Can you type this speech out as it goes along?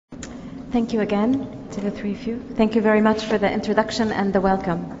Thank you again to the three of you. Thank you very much for the introduction and the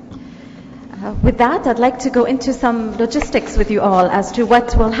welcome. With that, I'd like to go into some logistics with you all as to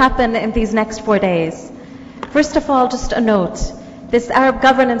what will happen in these next 4 days. First of all, just a note. This Arab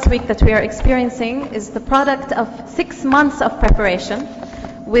Governance Week that we are experiencing is the product of 6 months of preparation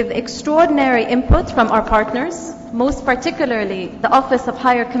with extraordinary input from our partners, most particularly the Office of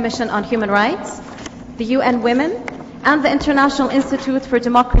Higher Commission on Human Rights, the UN Women, and the International Institute for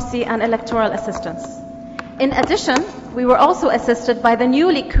Democracy and Electoral Assistance. In addition, we were also assisted by the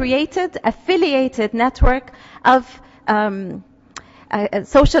newly created affiliated network of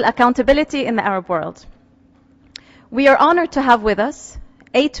social accountability in the Arab world. We are honored to have with us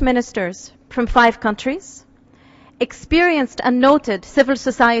 8 ministers from 5 countries, experienced and noted civil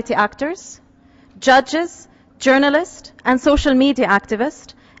society actors, judges, journalists, and social media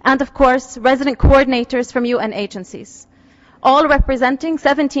activists, and of course, resident coordinators from UN agencies, all representing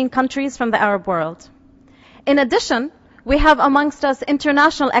 17 countries from the Arab world. In addition, we have amongst us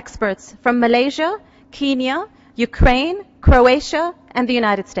international experts from Malaysia, Kenya, Ukraine, Croatia, and the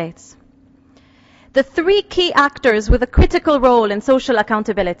United States. The 3 key actors with a critical role in social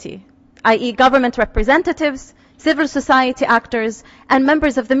accountability, i.e. government representatives, civil society actors, and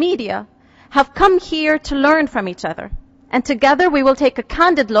members of the media, have come here to learn from each other. And together we will take a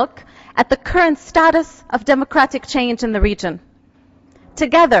candid look at the current status of democratic change in the region.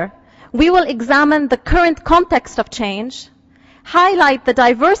 Together, we will examine the current context of change, highlight the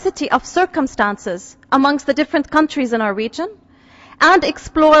diversity of circumstances amongst the different countries in our region, and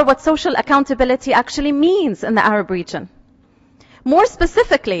explore what social accountability actually means in the Arab region. More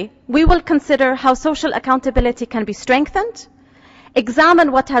specifically, we will consider how social accountability can be strengthened,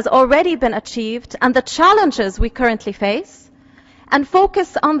 examine what has already been achieved and the challenges we currently face, and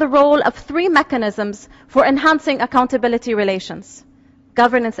focus on the role of 3 mechanisms for enhancing accountability relations: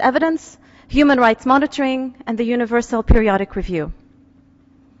 governance evidence, human rights monitoring, and the Universal Periodic Review.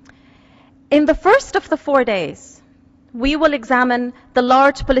 In the first of the 4 days, we will examine the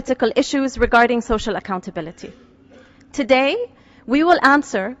large political issues regarding social accountability. Today, we will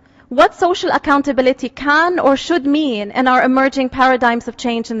answer what social accountability can or should mean in our emerging paradigms of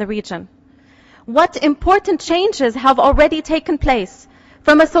change in the region. What important changes have already taken place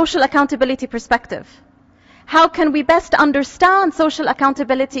from a social accountability perspective? How can we best understand social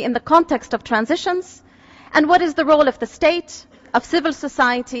accountability in the context of transitions? And what is the role of the state, of civil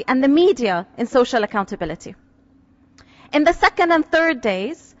society, and the media in social accountability? In the second and third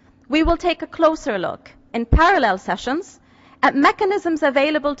days, we will take a closer look in parallel sessions at mechanisms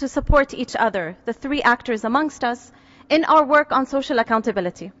available to support each other, the 3 actors amongst us, in our work on social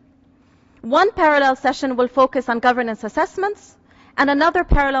accountability. One parallel session will focus on governance assessments, and another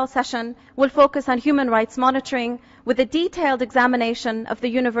parallel session will focus on human rights monitoring with a detailed examination of the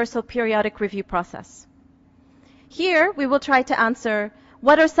Universal Periodic Review process. Here, we will try to answer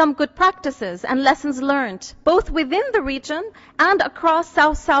what are some good practices and lessons learned, both within the region and across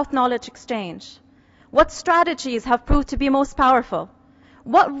South-South knowledge exchange. What strategies have proved to be most powerful?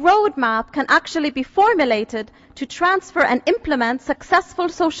 What roadmap can actually be formulated to transfer and implement successful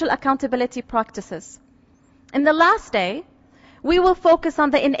social accountability practices? In the last day, we will focus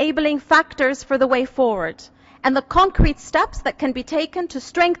on the enabling factors for the way forward and the concrete steps that can be taken to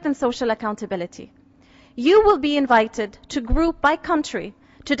strengthen social accountability. You will be invited to group by country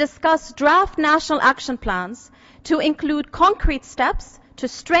to discuss draft national action plans to include concrete steps to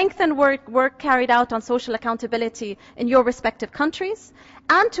strengthen work carried out on social accountability in your respective countries,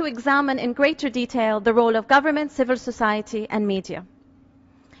 and to examine in greater detail the role of government, civil society, and media.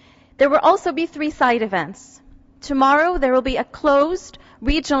 There will also be 3 side events. Tomorrow, there will be a closed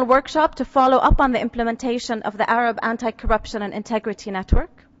regional workshop to follow up on the implementation of the Arab Anti-Corruption and Integrity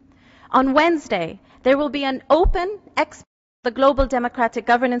Network. On Wednesday, there will be an open the Global Democratic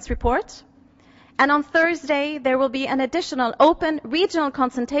Governance Report. And on Thursday, there will be an additional open regional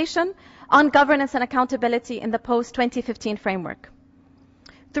consultation on governance and accountability in the post-2015 framework.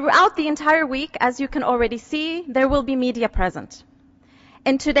 Throughout the entire week, as you can already see, there will be media present.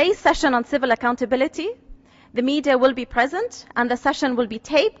 In today's session on civil accountability, the media will be present, and the session will be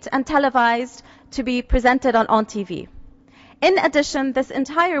taped and televised to be presented on TV. In addition, this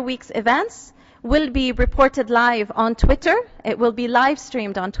entire week's events will be reported live on Twitter. It will be live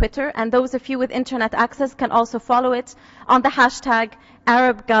streamed on Twitter, and those of you with internet access can also follow it on the hashtag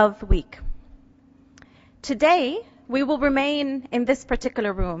ArabGovWeek. Today, we will remain in this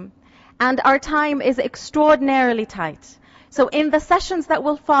particular room, and our time is extraordinarily tight. So in the sessions that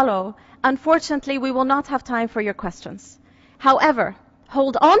will follow, unfortunately, we will not have time for your questions. However,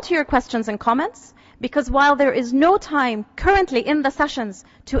 hold on to your questions and comments, because while there is no time currently in the sessions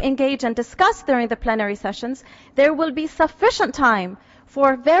to engage and discuss during the plenary sessions, there will be sufficient time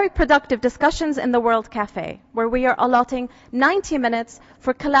for very productive discussions in the World Cafe, where we are allotting 90 minutes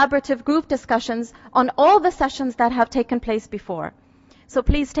for collaborative group discussions on all the sessions that have taken place before. So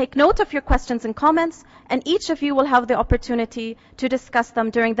please take note of your questions and comments, and each of you will have the opportunity to discuss them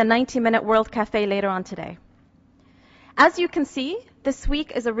during the 90-minute World Cafe later on today. As you can see, this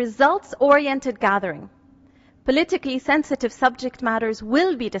week is a results-oriented gathering. Politically sensitive subject matters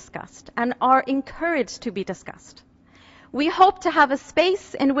will be discussed and are encouraged to be discussed. We hope to have a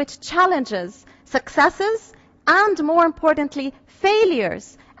space in which challenges, successes, and more importantly,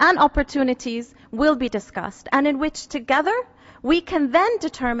 failures and opportunities will be discussed, and in which together we can then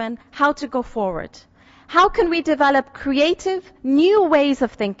determine how to go forward. How can we develop creative, new ways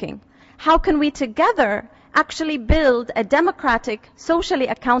of thinking? How can we together actually build a democratic, socially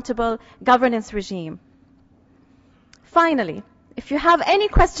accountable governance regime? Finally, if you have any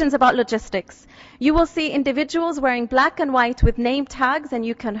questions about logistics, you will see individuals wearing black and white with name tags, and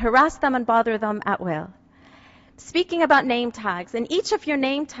you can harass them and bother them at will. Speaking about name tags, in each of your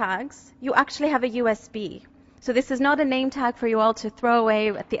name tags, you actually have a USB. So this is not a name tag for you all to throw away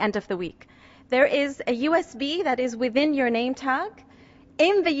at the end of the week. There is a USB that is within your name tag.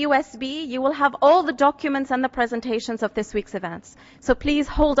 In the USB, you will have all the documents and the presentations of this week's events. So please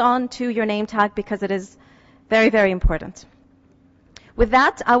hold on to your name tag because it is very, very important. With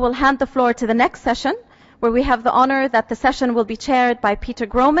that, I will hand the floor to the next session, where we have the honor that the session will be chaired by Peter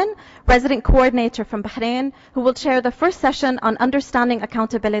Groman, resident coordinator from Bahrain, who will chair the first session on understanding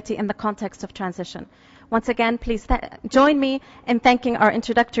accountability in the context of transition. Once again, please join me in thanking our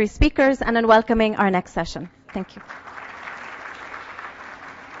introductory speakers and in welcoming our next session. Thank you.